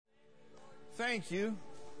thank you.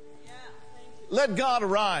 Let God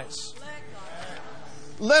arise.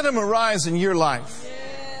 Let Him arise in your life.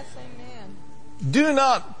 Yes, amen. Do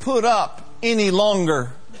not put up any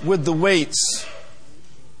longer with the weights.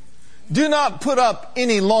 Do not put up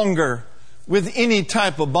any longer with any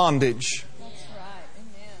type of bondage. That's right.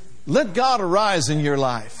 Amen. Let God arise in your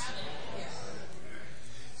life.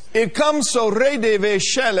 It comes so redeve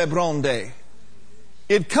shelebronde.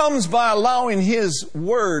 It comes by allowing His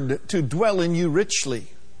Word to dwell in you richly.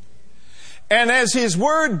 And as His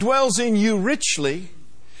Word dwells in you richly,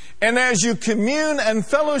 and as you commune and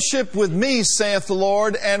fellowship with me, saith the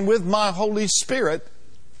Lord, and with my Holy Spirit,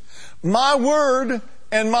 my Word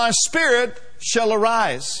and my Spirit shall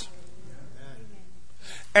arise,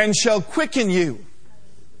 and shall quicken you,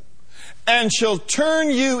 and shall turn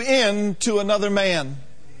you into another man,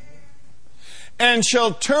 and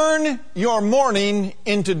shall turn your mourning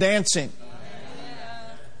into dancing,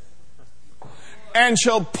 and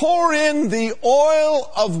shall pour in the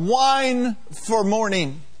oil of wine for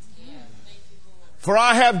mourning. For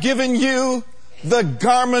I have given you the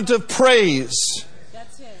garment of praise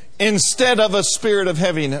instead of a spirit of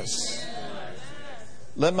heaviness.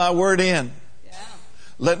 Let my word in.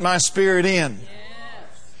 Let my spirit in.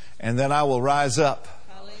 And then I will rise up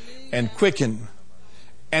and quicken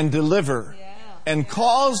and deliver and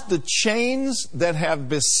cause the chains that have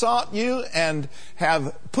besought you and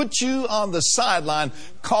have put you on the sideline,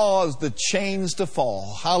 cause the chains to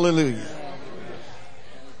fall. Hallelujah.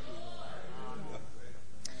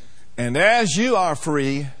 And as you are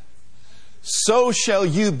free, so shall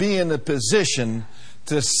you be in a position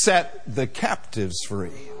to set the captives free.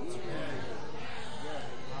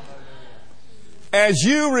 As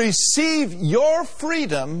you receive your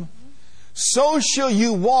freedom, so shall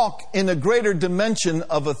you walk in a greater dimension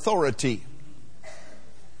of authority.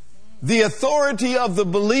 The authority of the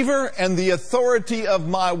believer and the authority of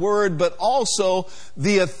my word, but also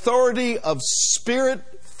the authority of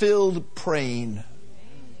Spirit-filled praying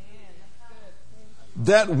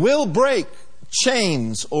that will break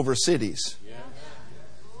chains over cities,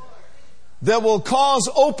 that will cause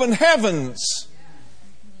open heavens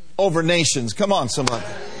over nations. Come on, somebody.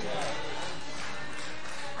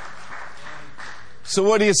 So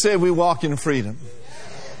what do you say we walk in freedom?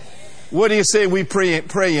 What do you say we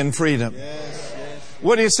pray in freedom?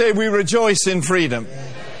 What do you say we rejoice in freedom?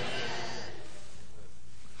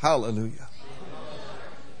 Hallelujah.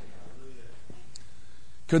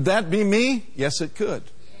 Could that be me? Yes, it could.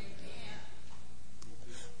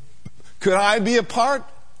 Could I be a part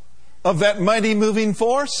of that mighty moving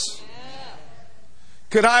force?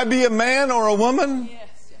 Could I be a man or a woman?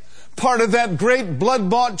 Part of that great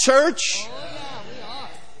blood-bought church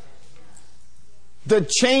that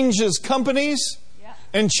changes companies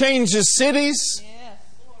and changes cities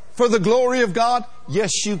for the glory of God?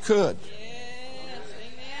 Yes, you could.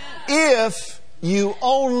 If you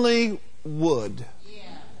only would.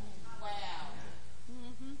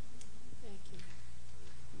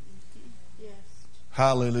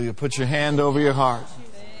 Hallelujah. Put your hand over your heart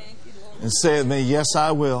and say with me, yes,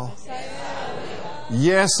 I will.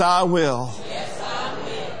 Yes, I will.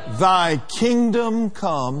 Thy kingdom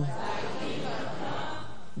come.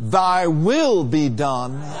 Thy will be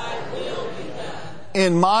done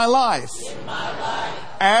in my life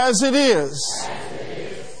as it is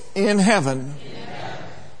in heaven.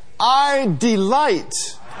 I delight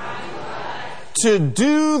to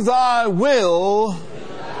do thy will,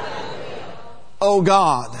 O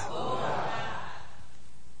God.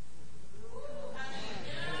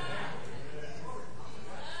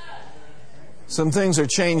 Some things are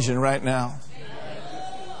changing right now.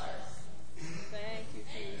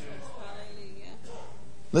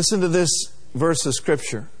 Listen to this verse of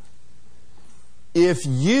Scripture. If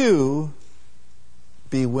you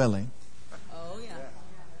be willing.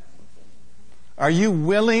 Are you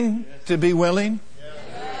willing to be willing?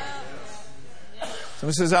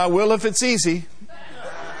 Someone says, I will if it's easy.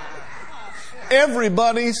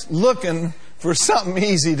 Everybody's looking for something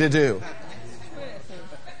easy to do.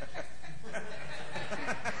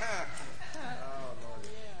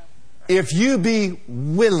 If you be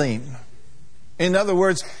willing. In other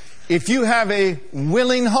words, if you have a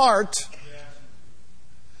willing heart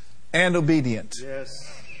and obedient.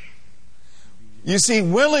 You see,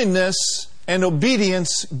 willingness and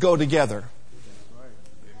obedience go together.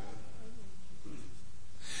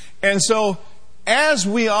 And so, as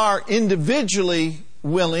we are individually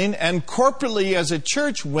willing and corporately as a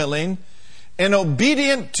church willing and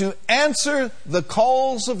obedient to answer the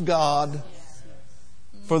calls of God,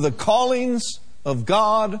 for the callings of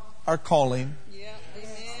God are calling.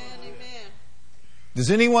 Does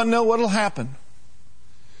anyone know what will happen?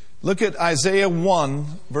 Look at Isaiah 1,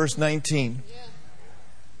 verse 19.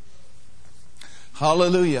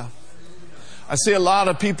 Hallelujah. I see a lot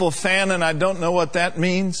of people fanning. I don't know what that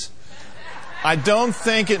means. I don't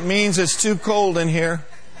think it means it's too cold in here.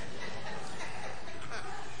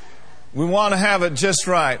 We want to have it just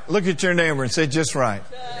right. Look at your neighbor and say, just right.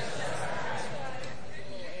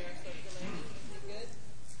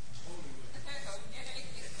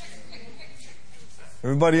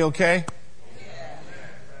 Everybody okay?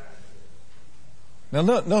 Now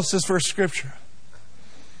notice this first scripture.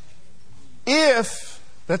 If,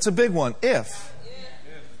 that's a big one, if.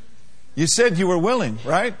 You said you were willing,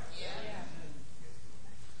 right?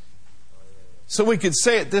 So we could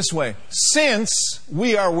say it this way. Since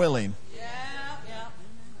we are willing.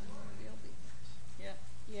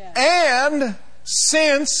 And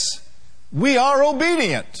since we are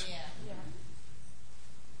obedient.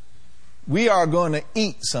 We are going to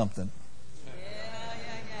eat something.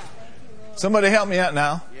 Somebody help me out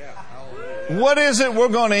now. What is it we're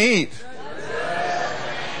going to eat?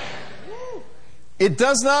 It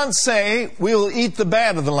does not say we will eat the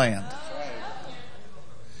bad of the land.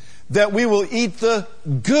 That we will eat the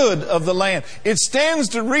good of the land. It stands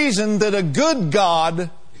to reason that a good God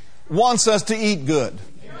wants us to eat good.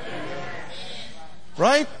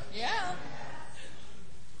 Right?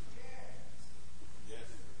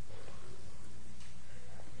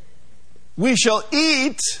 We shall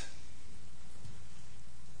eat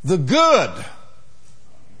the good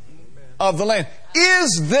of the land.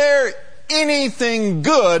 Is there anything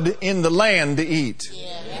good in the land to eat?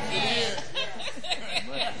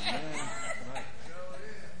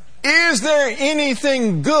 Is there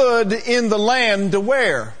anything good in the land to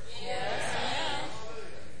wear?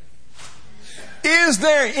 Is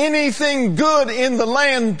there anything good in the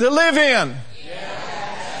land to live in?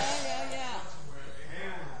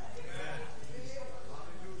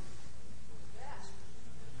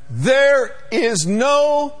 There is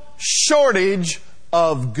no shortage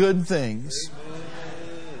of good things.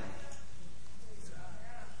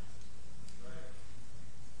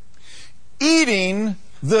 Eating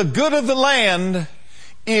the good of the land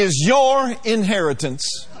is your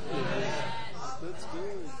inheritance.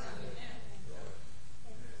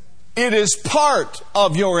 It is part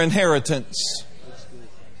of your inheritance.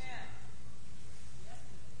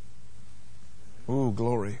 Ooh,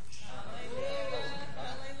 glory.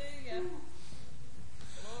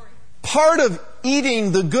 Part of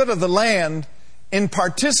eating the good of the land and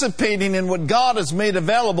participating in what God has made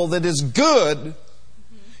available that is good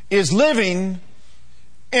is living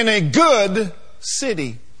in a good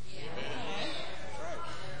city.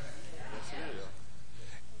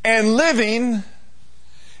 And living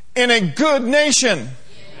in a good nation.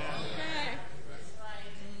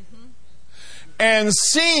 And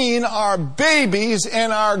seeing our babies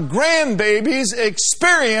and our grandbabies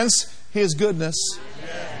experience His goodness.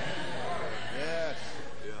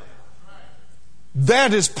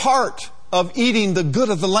 That is part of eating the good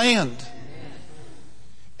of the land.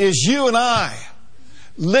 Is you and I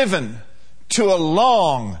living to a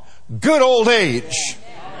long, good old age.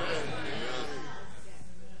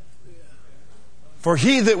 For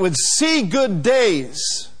he that would see good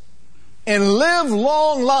days and live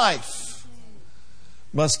long life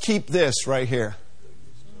must keep this right here.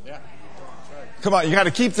 Come on, you got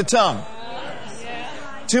to keep the tongue.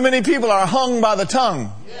 Too many people are hung by the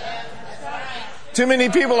tongue. Too many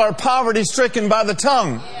people are poverty-stricken by the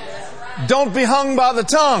tongue. Don't be hung by the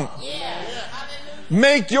tongue.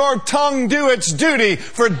 Make your tongue do its duty,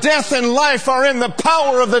 for death and life are in the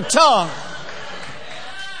power of the tongue.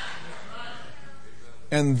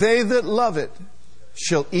 And they that love it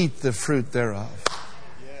shall eat the fruit thereof.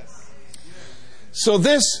 So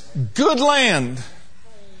this good land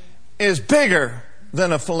is bigger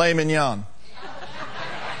than a filet mignon.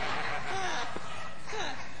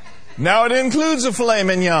 Now it includes a filet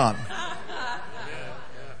mignon.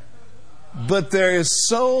 But there is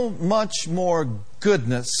so much more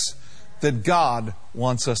goodness that God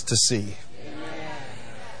wants us to see.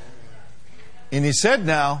 And He said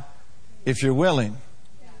now, if you're willing,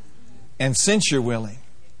 and since you're willing,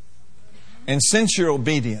 and since you're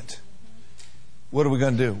obedient, what are we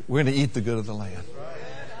going to do? We're going to eat the good of the land.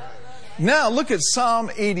 Now look at Psalm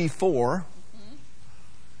 84.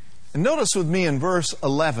 And notice with me in verse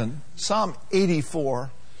 11, Psalm 84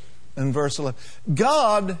 and verse 11.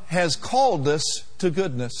 God has called us to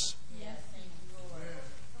goodness.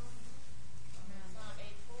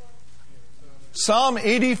 Psalm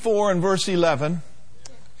 84 and verse 11.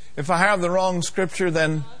 If I have the wrong scripture,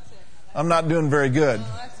 then I'm not doing very good.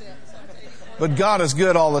 But God is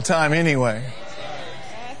good all the time anyway.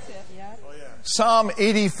 Psalm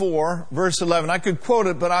 84, verse 11. I could quote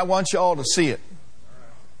it, but I want you all to see it.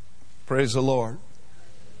 Praise the Lord.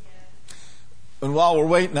 And while we're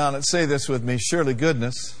waiting on it, say this with me. Surely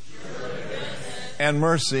goodness and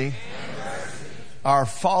mercy are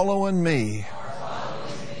following me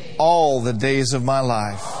all the days of my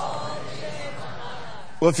life.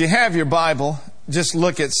 Well, if you have your Bible, just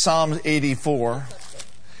look at Psalm 84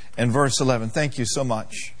 and verse 11. Thank you so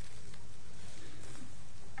much.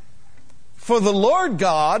 For the Lord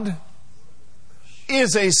God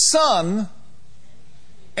is a sun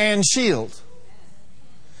and shield.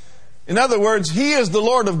 In other words, He is the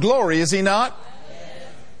Lord of glory, is He not?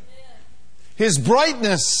 His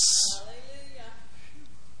brightness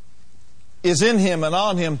is in Him and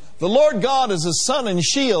on Him. The Lord God is a sun and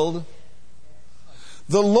shield.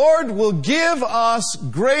 The Lord will give us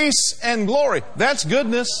grace and glory. That's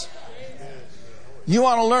goodness. You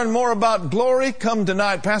want to learn more about glory? Come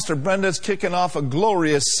tonight. Pastor Brenda's kicking off a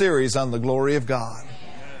glorious series on the glory of God.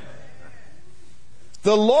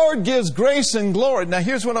 The Lord gives grace and glory. Now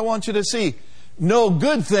here's what I want you to see. No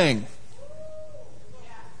good thing.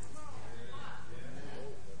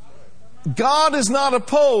 God is not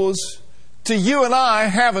opposed to you and I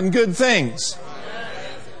having good things.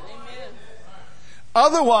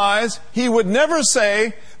 Otherwise, He would never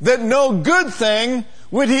say that no good thing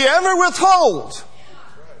would He ever withhold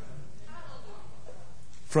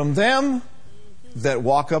from them that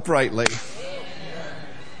walk uprightly.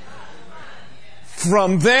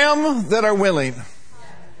 From them that are willing.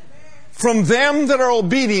 From them that are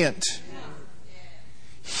obedient.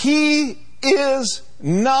 He is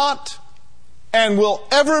not and will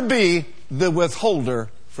ever be the withholder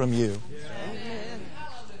from you.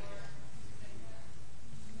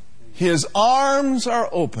 His arms are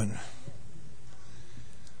open.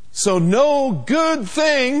 So no good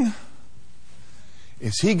thing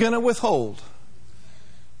is He going to withhold.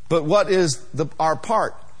 But what is our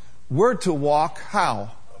part? We're to walk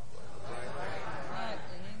how?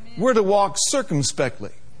 We're to walk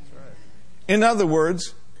circumspectly. In other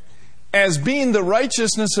words, as being the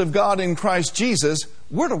righteousness of God in Christ Jesus,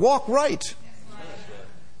 we're to walk right.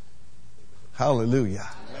 Hallelujah.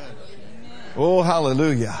 Oh,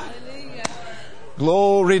 hallelujah.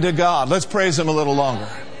 Glory to God. Let's praise Him a little longer.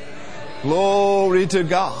 Glory to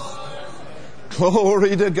God.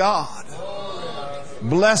 Glory to God.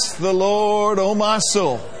 Bless the Lord, O my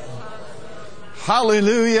soul.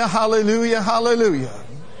 Hallelujah, hallelujah, hallelujah.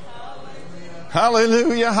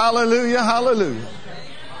 Hallelujah, hallelujah, hallelujah.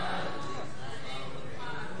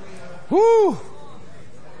 Woo!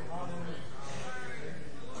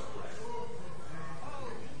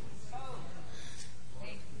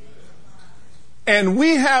 And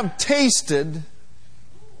we have tasted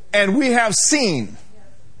and we have seen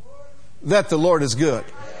that the Lord is good.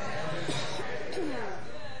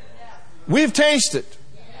 We've tasted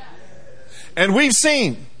and we've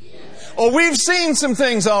seen. Oh, we've seen some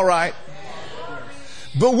things, all right.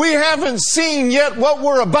 But we haven't seen yet what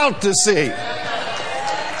we're about to see.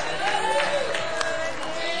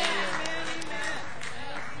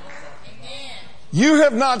 You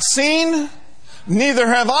have not seen, neither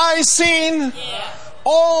have I seen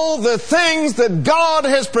all the things that God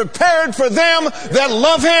has prepared for them that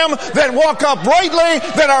love Him, that walk uprightly,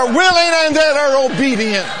 that are willing, and that are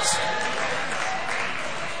obedient.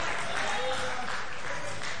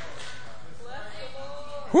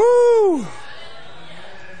 Woo!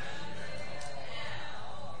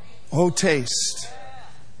 Oh, taste.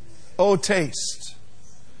 Oh, taste.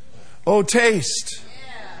 Oh, taste.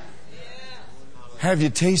 Have you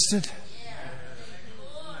tasted?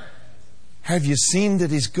 Have you seen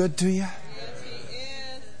that He's good to you?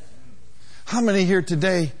 How many here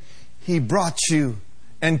today, He brought you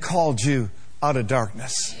and called you out of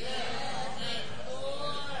darkness?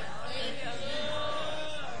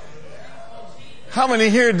 How many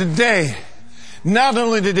here today, not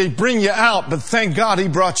only did He bring you out, but thank God He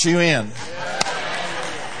brought you in?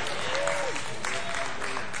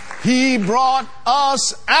 He brought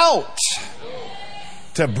us out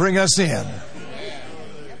to bring us in.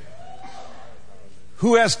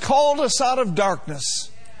 Who has called us out of darkness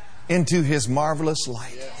into His marvelous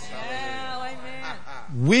light.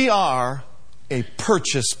 We are a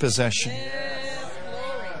purchased possession.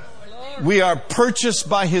 We are purchased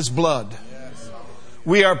by His blood.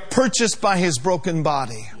 We are purchased by His broken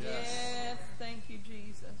body. Thank you,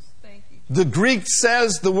 Jesus. Thank you. The Greek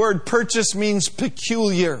says the word purchase means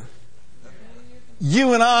peculiar.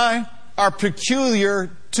 You and I are peculiar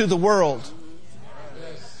to the world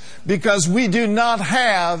because we do not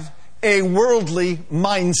have a worldly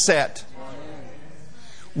mindset.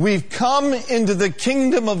 We've come into the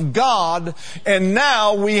kingdom of God, and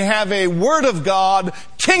now we have a Word of God,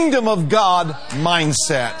 kingdom of God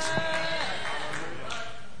mindset.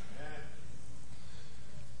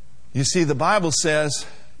 You see, the Bible says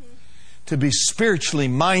to be spiritually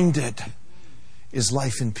minded is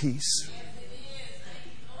life and peace.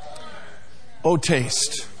 Oh,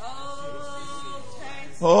 taste.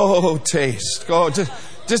 Oh, taste. Oh,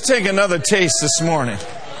 just take another taste this morning.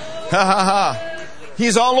 Ha ha ha.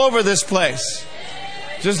 He's all over this place.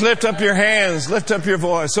 Just lift up your hands, lift up your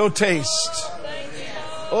voice. Oh, taste.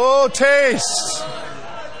 Oh, taste.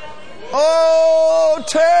 Oh,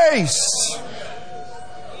 taste.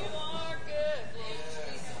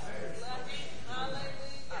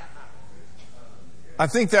 I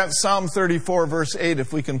think that's Psalm 34, verse 8,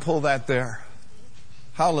 if we can pull that there.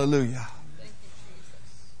 Hallelujah.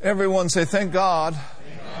 Everyone say, thank God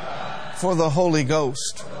for the Holy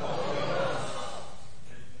Ghost.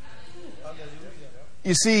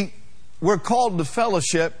 You see, we're called to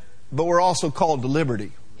fellowship, but we're also called to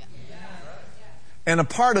liberty. And a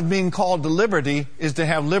part of being called to liberty is to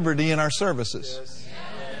have liberty in our services.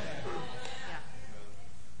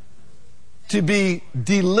 To be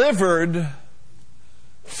delivered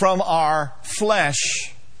from our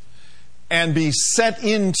flesh and be set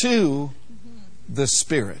into the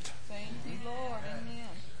Spirit. Thank you, Lord. Amen.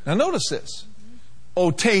 Now notice this. Oh,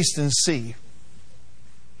 taste and see.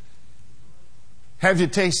 Have you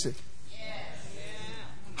tasted? Yes.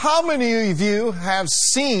 How many of you have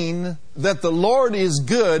seen that the Lord is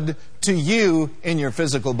good to you in your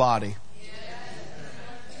physical body?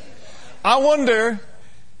 I wonder,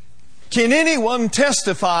 can anyone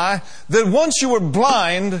testify that once you were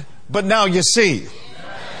blind, but now you see?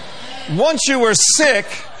 Once you were sick,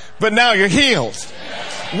 but now you're healed.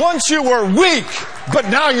 Once you were weak, but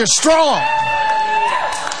now you're strong.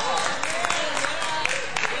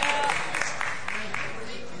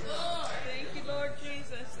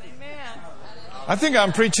 I think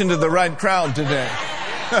I'm preaching to the right crowd today.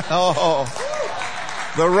 Oh,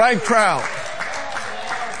 the right crowd.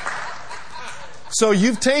 So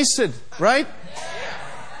you've tasted, right?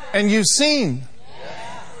 And you've seen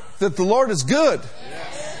that the Lord is good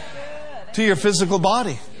to your physical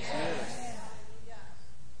body.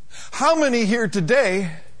 How many here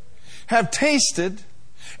today have tasted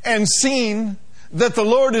and seen that the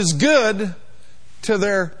Lord is good to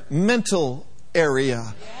their mental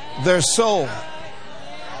area, their soul?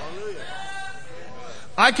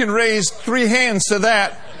 I can raise 3 hands to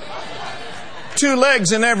that. 2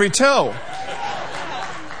 legs in every toe.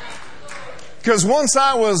 Because once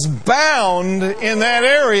I was bound in that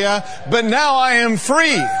area, but now I am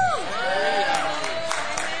free.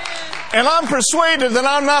 And I'm persuaded that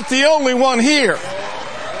I'm not the only one here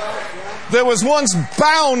that was once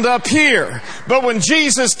bound up here. But when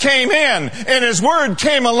Jesus came in and His Word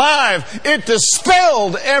came alive, it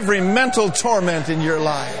dispelled every mental torment in your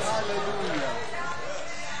life.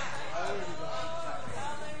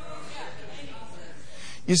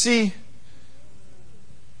 You see,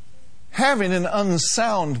 having an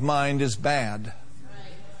unsound mind is bad,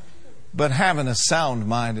 but having a sound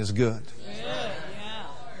mind is good.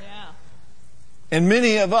 And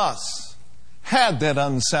many of us had that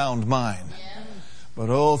unsound mind. But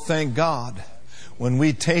oh, thank God, when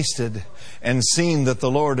we tasted and seen that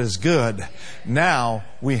the Lord is good, now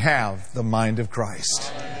we have the mind of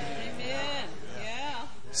Christ. Amen. Yeah.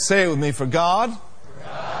 Say it with me, for God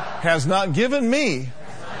has not given me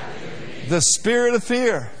the spirit of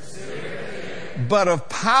fear, but of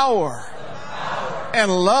power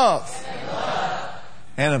and love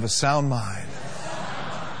and of a sound mind.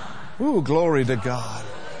 Ooh, glory to God.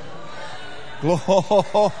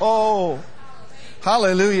 Glory.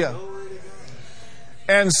 Hallelujah.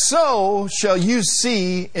 And so shall you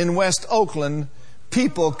see in West Oakland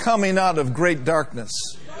people coming out of great darkness.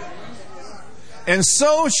 And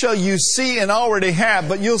so shall you see, and already have,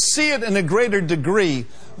 but you'll see it in a greater degree,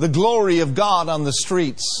 the glory of God on the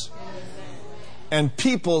streets. And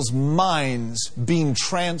people's minds being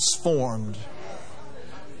transformed.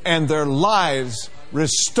 And their lives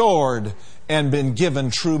restored and been given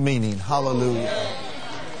true meaning. Hallelujah.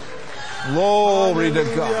 Glory to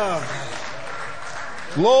God.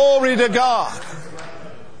 Glory to God.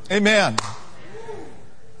 Amen.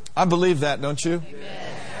 I believe that, don't you?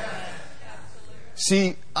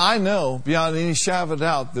 See, I know beyond any shadow of a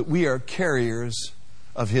doubt that we are carriers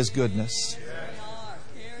of His goodness.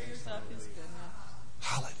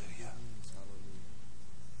 Hallelujah.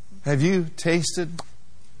 Have you tasted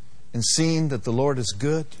and seen that the Lord is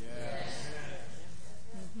good?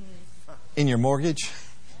 In your mortgage?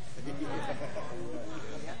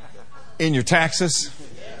 In your taxes?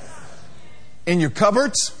 In your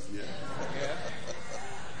cupboards?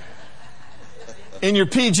 In your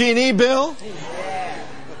PG&E bill?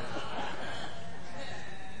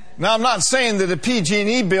 Now, I'm not saying that a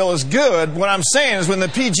PG&E bill is good. What I'm saying is when the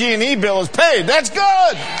PG&E bill is paid, that's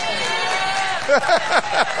good.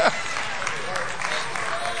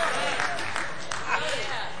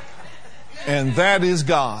 And that is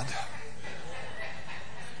God.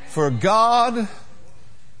 For God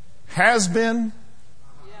has been,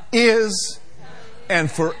 is,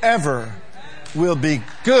 and forever will be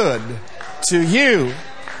good to you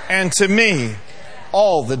and to me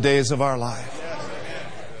all the days of our life.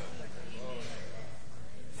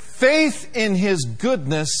 Faith in His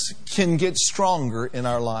goodness can get stronger in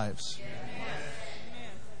our lives.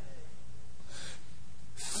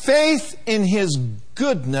 Faith in His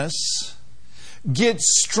goodness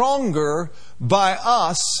gets stronger by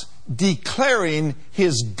us declaring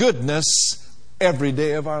His goodness every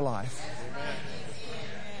day of our life.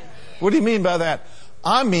 What do you mean by that?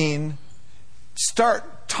 I mean,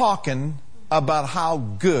 start talking about how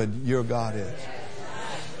good your God is.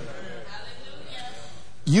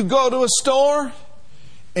 You go to a store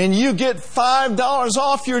and you get $5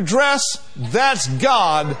 off your dress, that's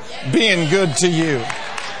God being good to you.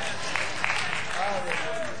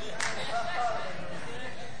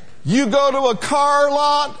 You go to a car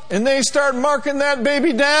lot and they start marking that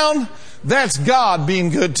baby down, that's God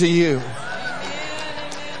being good to you.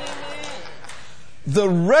 The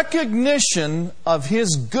recognition of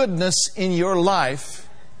His goodness in your life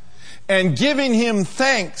and giving Him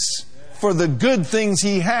thanks for the good things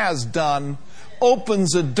He has done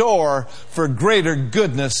opens a door for greater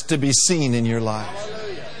goodness to be seen in your life.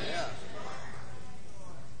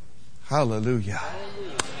 Hallelujah.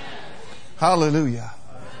 Hallelujah.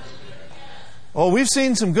 Oh, we've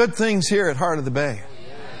seen some good things here at Heart of the Bay.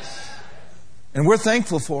 And we're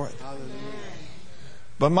thankful for it.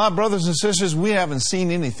 But my brothers and sisters, we haven't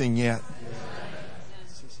seen anything yet.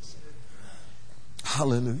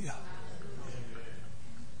 Hallelujah.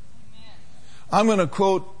 I'm going to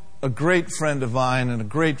quote a great friend of mine and a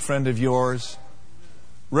great friend of yours,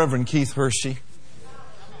 Reverend Keith Hershey.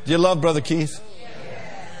 Do you love Brother Keith?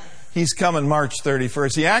 He's coming March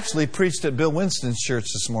 31st. He actually preached at Bill Winston's church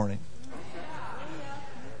this morning.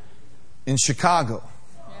 In Chicago.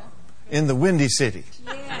 In the Windy City.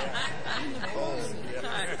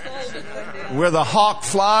 Where the hawk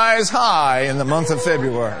flies high in the month of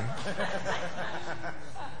February.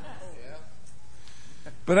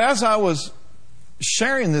 But as I was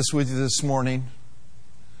sharing this with you this morning,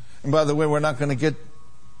 and by the way, we're not going to get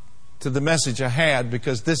to the message I had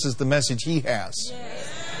because this is the message he has.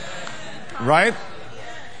 Right?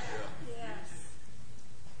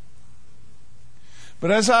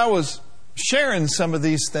 But as I was sharing some of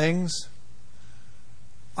these things,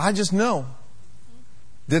 I just know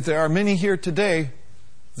that there are many here today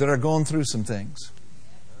that are going through some things.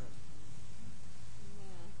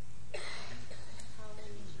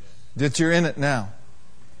 That you're in it now.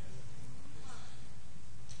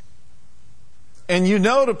 And you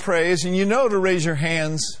know to praise and you know to raise your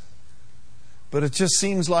hands, but it just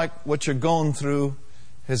seems like what you're going through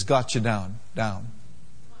has got you down.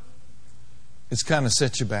 It's kind of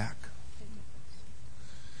set you back.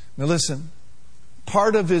 Now listen,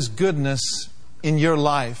 part of His goodness in your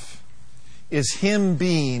life is Him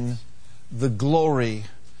being the glory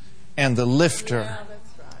and the lifter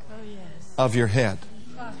of your head.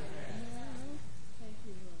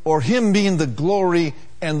 Or Him being the glory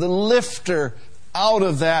and the lifter out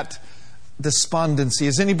of that despondency.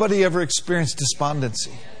 Has anybody ever experienced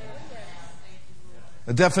despondency?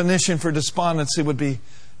 A definition for despondency would be,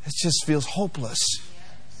 it just feels hopeless.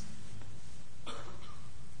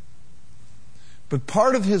 But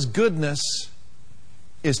part of His goodness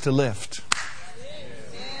is to lift.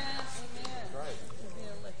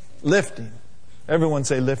 Lifting. Everyone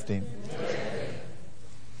say lifting.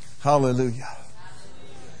 Hallelujah.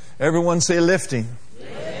 Everyone say lifting.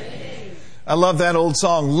 I love that old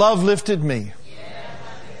song, Love Lifted Me.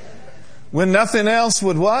 When nothing else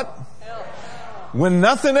would what? When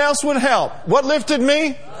nothing else would help. What lifted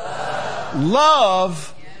me?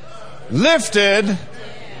 Love lifted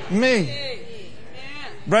me.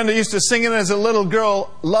 Brenda used to sing it as a little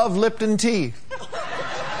girl, Love Lipton Tea.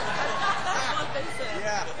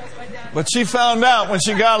 But she found out when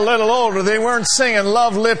she got a little older, they weren't singing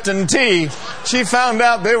Love Lipton Tea. She found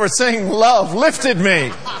out they were singing Love Lifted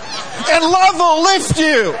Me. And love will lift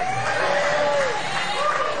you.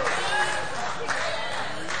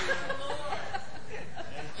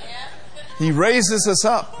 He raises us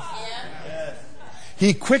up.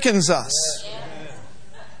 He quickens us.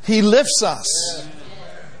 He lifts us.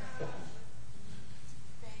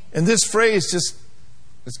 And this phrase just,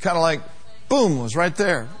 it's kind of like, boom, was right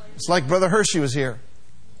there. It's like Brother Hershey was here.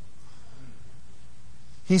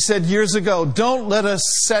 He said years ago, don't let a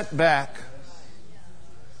setback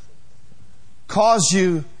cause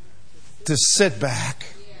you to sit back.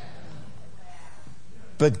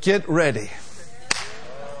 But get ready.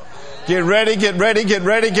 Get ready, get ready, get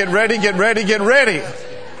ready, get ready, get ready, get ready.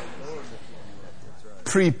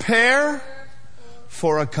 Prepare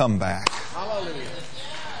for a comeback.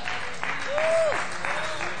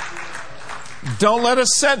 Don't let a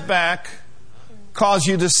setback cause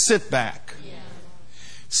you to sit back.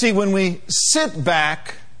 See, when we sit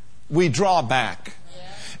back, we draw back.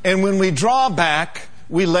 And when we draw back,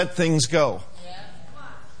 we let things go.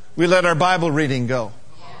 We let our Bible reading go.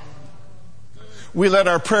 We let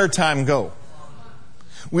our prayer time go.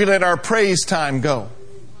 We let our praise time go.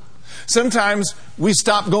 Sometimes we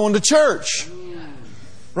stop going to church.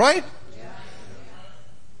 Right?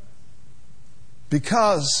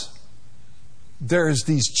 Because there's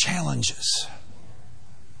these challenges.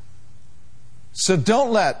 So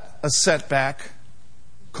don't let a setback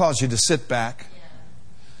cause you to sit back.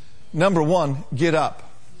 Number one, get up.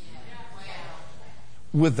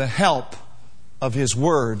 With the help of His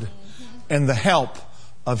Word and the help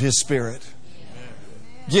of His Spirit.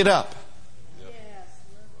 Get up.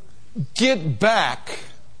 Get back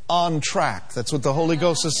on track. That's what the Holy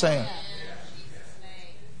Ghost is saying.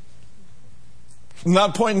 I'm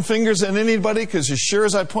not pointing fingers at anybody, because as sure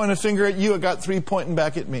as I point a finger at you, I got 3 pointing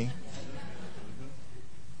back at me.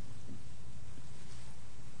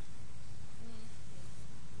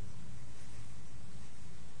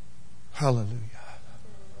 Hallelujah.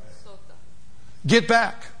 Get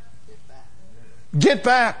back. Get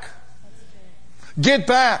back. Get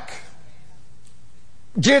back.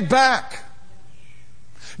 Get back.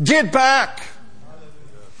 Get back.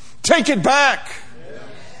 Take it back.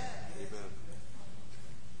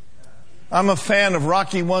 I'm a fan of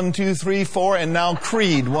Rocky 1, 2, 3, 4, and now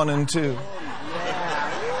Creed 1 and 2.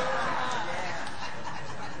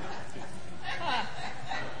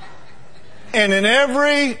 And in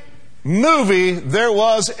every movie, there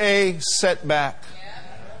was a setback.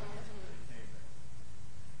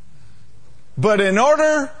 But in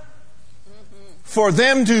order for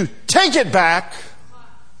them to take it back,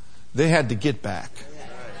 they had to get back.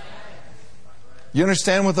 You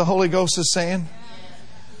understand what the Holy Ghost is saying?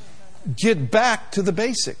 Get back to the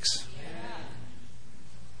basics.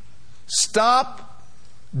 Stop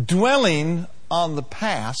dwelling on the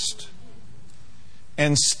past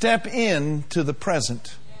and step into the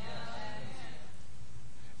present.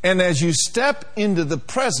 And as you step into the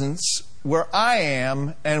presence where I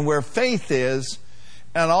am and where faith is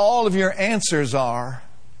and all of your answers are,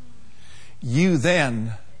 you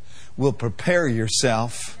then will prepare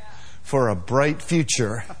yourself for a bright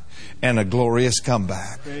future and a glorious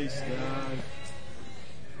comeback.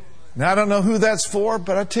 Now, I don't know who that's for,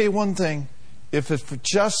 but I'll tell you one thing. If it's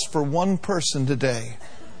just for one person today,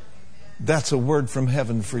 that's a word from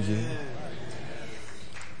heaven for you.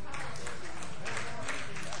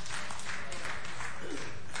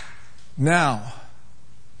 Now,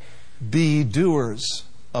 be doers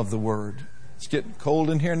of the word. It's getting cold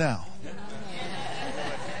in here now.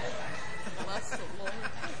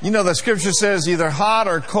 You know, the scripture says either hot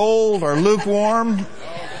or cold or lukewarm.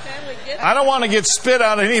 I don't want to get spit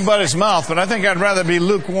out of anybody's mouth, but I think I'd rather be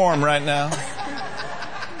lukewarm right now.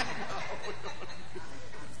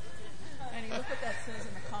 Annie, look what that says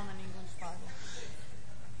in the Common English Bible.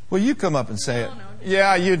 Well, you come up and say it.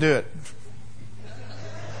 Yeah, you do it.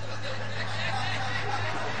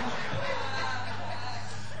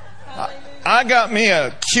 I got me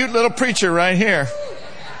a cute little preacher right here.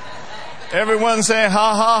 Everyone say,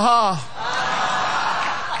 ha, ha, ha.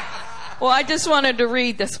 Well, I just wanted to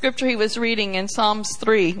read the scripture he was reading in Psalms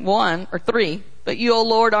 3. But you, O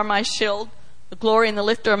Lord, are my shield, the glory and the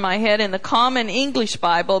lifter of my head. In the Common English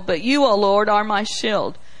Bible, but you, O Lord, are my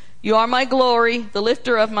shield. You are my glory, the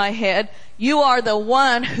lifter of my head. You are the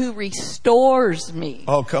one who restores me.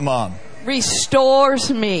 Oh, come on.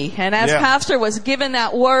 Restores me. And as Pastor was giving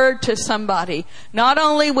that word to somebody, not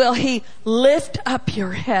only will He lift up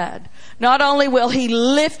your head, not only will He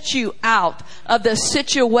lift you out of the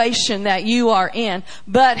situation that you are in,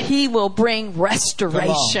 but He will bring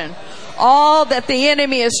restoration all that the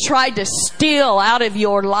enemy has tried to steal out of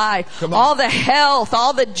your life. All the health,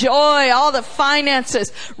 all the joy, all the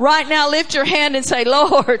finances. Right now, lift your hand and say,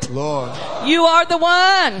 Lord, you are the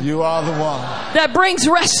one. You are the one that brings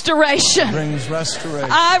restoration.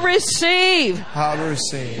 I receive.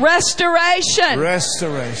 Restoration.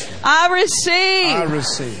 I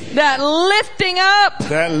receive. That lifting up.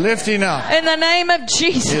 In the name of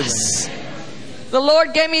Jesus. The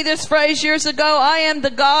Lord gave me this phrase years ago. I am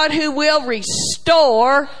the God who will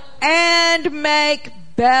restore and make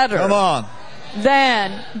better. Come on.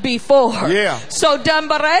 Than before. Yeah. So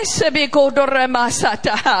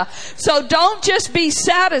don't just be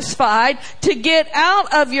satisfied to get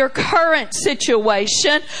out of your current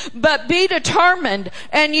situation, but be determined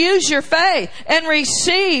and use your faith and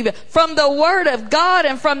receive from the Word of God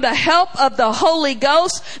and from the help of the Holy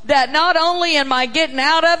Ghost that not only am I getting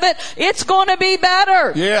out of it, it's going to be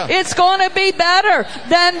better. Yeah. It's going to be better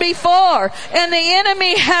than before. And the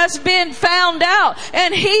enemy has been found out,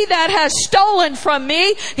 and he that has stolen from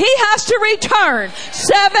me, he has to return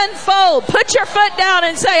sevenfold. Put your foot down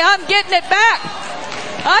and say, I'm getting it back.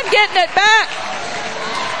 I'm getting it back.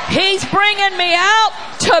 He's bringing me out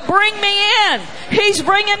to bring me in. He's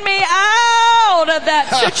bringing me out of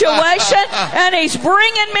that situation, and He's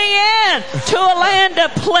bringing me in to a land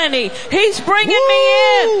of plenty. He's bringing me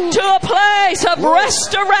in to a place of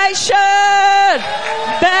restoration,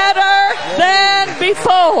 better than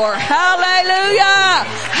before. Hallelujah.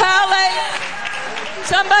 Hallelujah.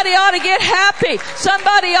 Somebody ought to get happy.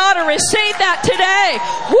 Somebody ought to receive that today.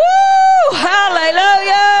 Woo!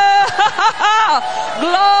 Hallelujah!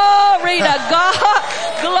 Glory to God.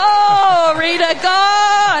 Glory to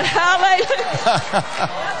God. Hallelujah.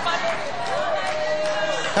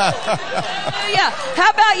 How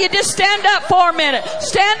about you just stand up for a minute?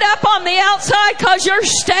 Stand up on the outside because you're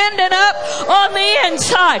standing up on the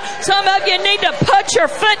inside. Some of you need to put your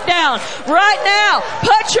foot down right now.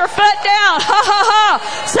 Put your foot down. Ha ha ha.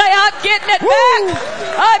 Say, I'm getting it back.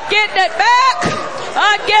 I'm getting it back.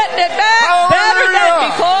 I'm getting it back. Better than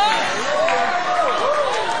before.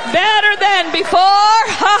 Better than before.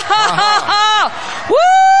 Ha ha ha ha.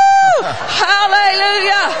 Woo!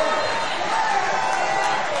 Hallelujah.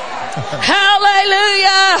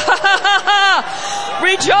 Hallelujah.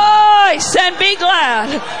 Rejoice and be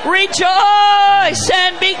glad. Rejoice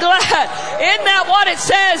and be glad. Isn't that what it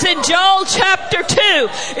says in Joel chapter 2?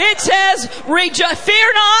 It says,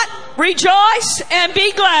 fear not, rejoice and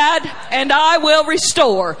be glad, and I will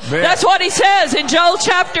restore. Man. That's what he says in Joel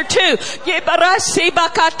chapter 2.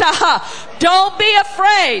 Don't be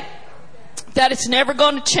afraid that it's never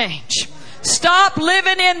going to change. Stop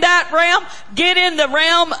living in that realm. Get in the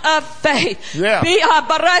realm of faith. Yeah.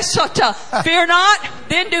 Fear not.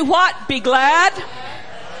 Then do what? Be glad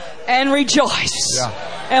and rejoice. Yeah.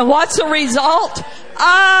 And what's the result?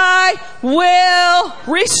 I will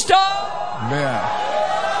restore. Yeah.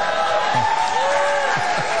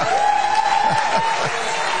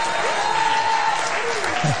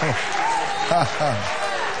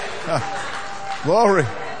 Glory.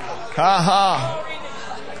 Ha ha.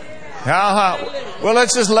 Well,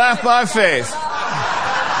 let's just laugh by faith.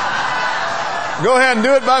 Go ahead and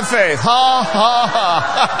do it by faith. Ha ha ha.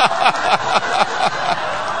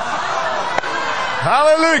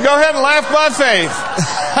 Hallelujah. Go ahead and laugh by faith.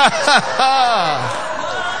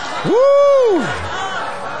 Woo.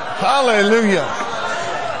 Hallelujah.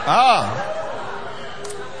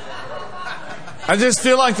 I just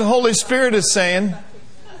feel like the Holy Spirit is saying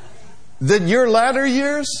that your latter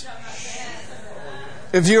years,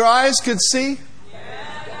 if your eyes could see,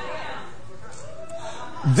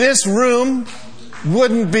 this room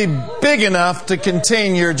wouldn't be big enough to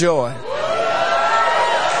contain your joy.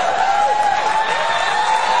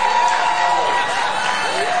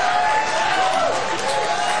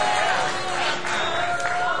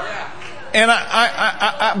 And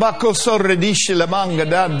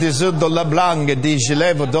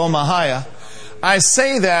I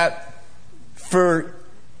say that for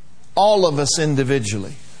all of us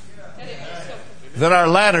individually, that our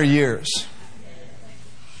latter years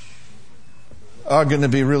are going to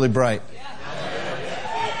be really bright.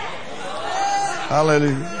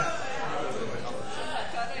 Hallelujah.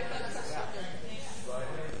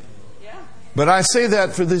 But I say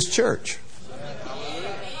that for this church.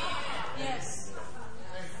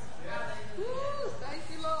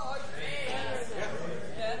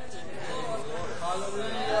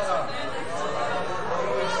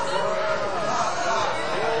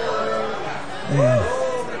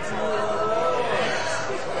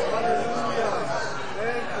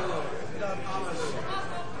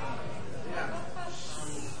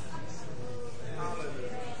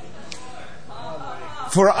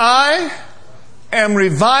 For I am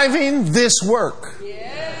reviving this work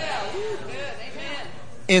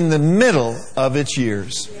in the middle of its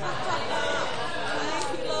years.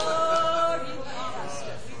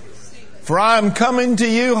 For I am coming to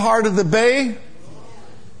you, heart of the bay,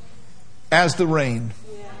 as the rain,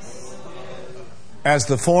 as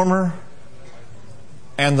the former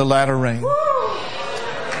and the latter rain.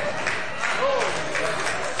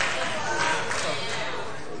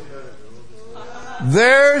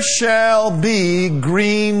 There shall be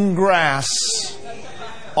green grass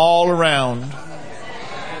all around.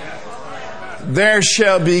 There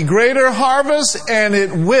shall be greater harvest, and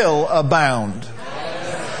it will abound.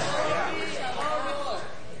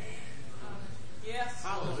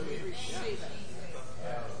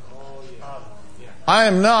 I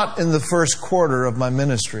am not in the first quarter of my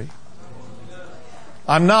ministry.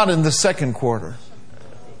 I'm not in the second quarter.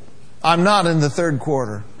 I'm not in the third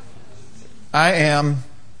quarter. I am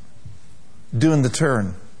doing the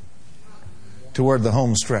turn toward the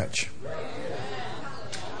home stretch.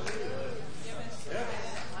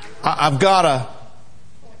 I've got a,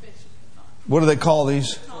 what do they call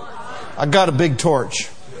these? I've got a big torch.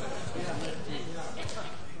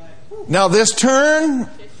 Now this turn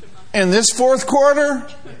in this fourth quarter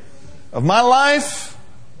of my life,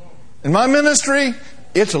 in my ministry,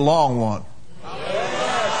 it's a long one.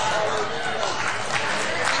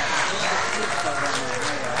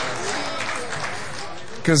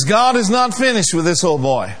 Because God is not finished with this old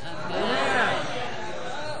boy.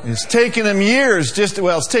 It's taken him years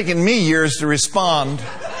it's taken me years to respond.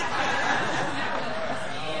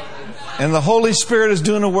 And the Holy Spirit is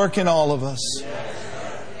doing a work in all of us.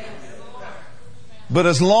 But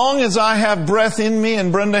as long as I have breath in me,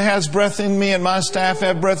 and Brenda has breath in me, and my staff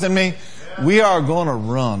have breath in me, we are going to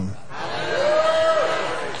run.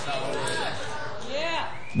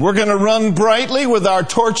 We're going to run brightly with our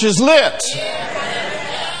torches lit.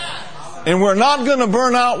 And we're not going to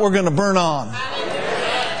burn out, we're going to burn on.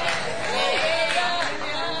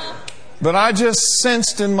 But I just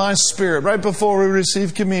sensed in my spirit, right before we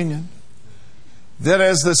received communion, that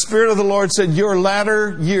as the Spirit of the Lord said, your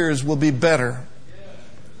latter years will be better.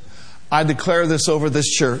 I declare this over this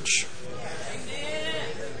church.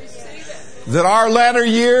 That our latter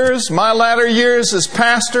years, my latter years as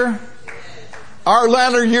pastor, our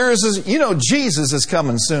latter years as, Jesus is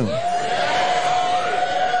coming soon.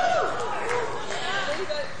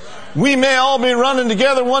 We may all be running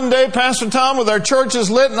together one day, Pastor Tom, with our churches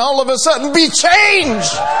lit, and all of a sudden be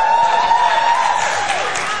changed.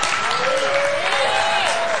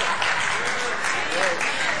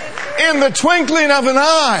 In the twinkling of an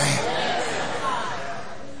eye.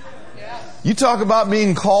 You talk about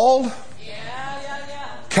being called.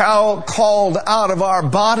 Called out of our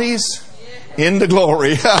bodies into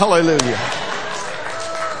glory. Hallelujah.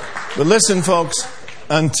 But listen, folks,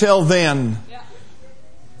 until then,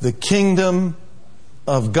 the kingdom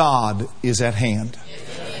of God is at hand.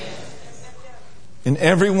 And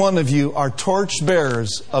every one of you are torch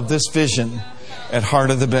bearers of this vision at Heart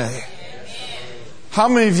of the Bay. How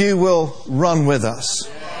many of you will run with us?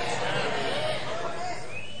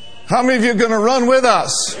 How many of you are going to run with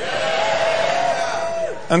us?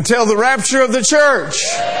 Until the rapture of the church.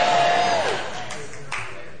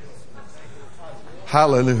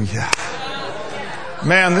 Hallelujah.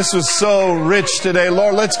 Man, this was so rich today.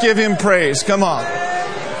 Lord, let's give Him praise. Come on.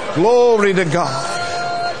 Glory to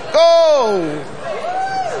God. Oh!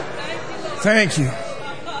 Thank you.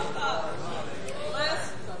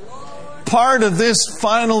 Part of this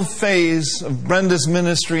final phase of Brenda's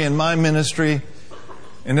ministry and my ministry,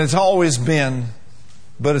 and it's always been,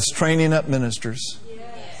 but it's training up ministers.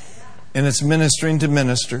 And it's ministering to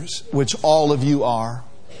ministers, which all of you are.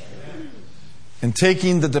 And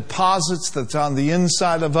taking the deposits that's on the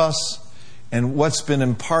inside of us and what's been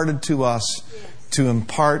imparted to us to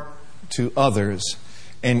impart to others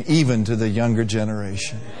and even to the younger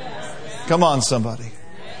generation. Come on, somebody.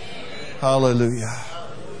 Hallelujah.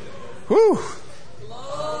 Whew.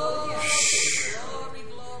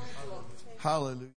 Hallelujah.